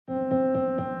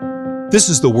This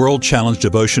is the World Challenge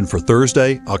devotion for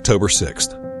Thursday, October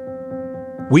 6th.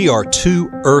 We are too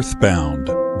earthbound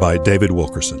by David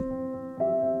Wilkerson.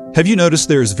 Have you noticed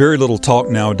there is very little talk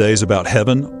nowadays about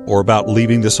heaven or about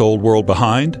leaving this old world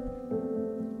behind?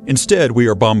 Instead, we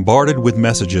are bombarded with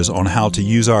messages on how to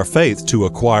use our faith to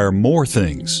acquire more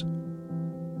things.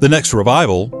 The next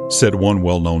revival, said one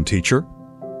well-known teacher,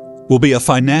 will be a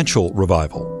financial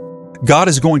revival. God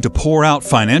is going to pour out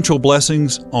financial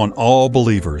blessings on all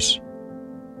believers.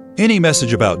 Any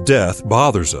message about death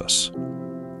bothers us.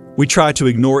 We try to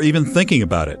ignore even thinking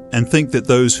about it and think that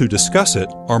those who discuss it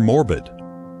are morbid.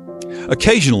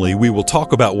 Occasionally, we will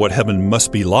talk about what heaven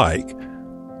must be like,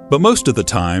 but most of the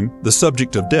time, the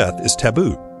subject of death is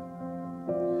taboo.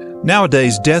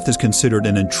 Nowadays, death is considered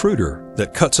an intruder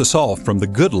that cuts us off from the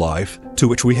good life to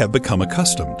which we have become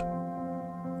accustomed.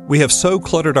 We have so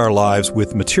cluttered our lives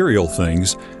with material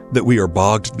things that we are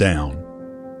bogged down.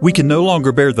 We can no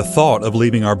longer bear the thought of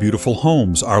leaving our beautiful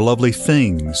homes, our lovely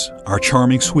things, our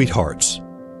charming sweethearts.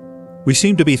 We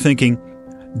seem to be thinking,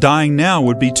 dying now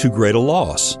would be too great a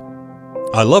loss.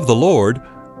 I love the Lord,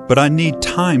 but I need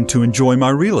time to enjoy my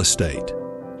real estate.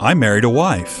 I married a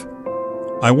wife.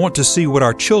 I want to see what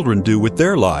our children do with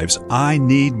their lives. I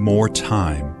need more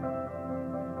time.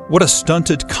 What a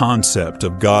stunted concept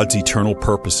of God's eternal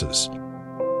purposes.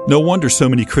 No wonder so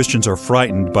many Christians are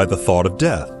frightened by the thought of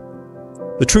death.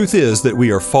 The truth is that we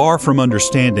are far from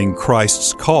understanding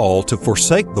Christ's call to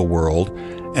forsake the world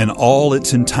and all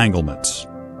its entanglements.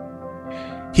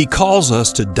 He calls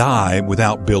us to die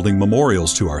without building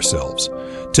memorials to ourselves,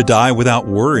 to die without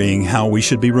worrying how we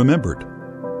should be remembered.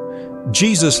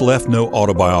 Jesus left no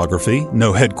autobiography,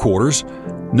 no headquarters,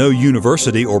 no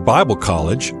university or Bible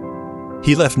college.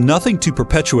 He left nothing to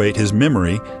perpetuate his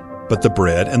memory but the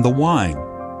bread and the wine.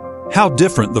 How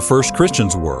different the first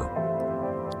Christians were.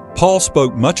 Paul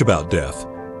spoke much about death.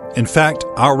 In fact,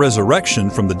 our resurrection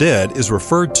from the dead is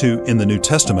referred to in the New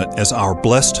Testament as our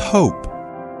blessed hope.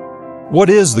 What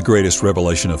is the greatest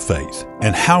revelation of faith,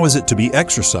 and how is it to be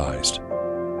exercised?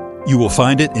 You will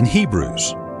find it in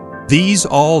Hebrews. These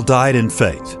all died in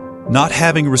faith, not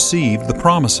having received the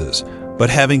promises, but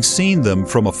having seen them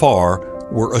from afar,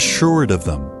 were assured of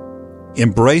them,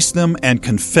 embraced them, and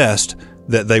confessed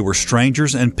that they were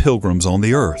strangers and pilgrims on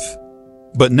the earth.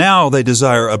 But now they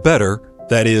desire a better,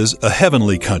 that is, a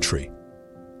heavenly country.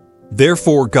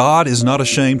 Therefore God is not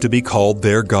ashamed to be called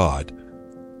their God,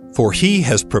 for He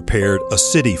has prepared a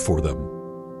city for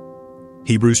them.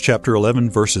 Hebrews chapter 11,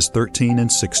 verses 13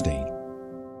 and 16.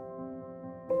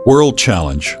 World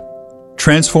Challenge: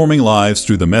 Transforming lives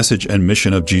through the message and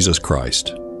mission of Jesus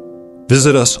Christ.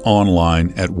 Visit us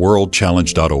online at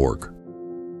worldchallenge.org.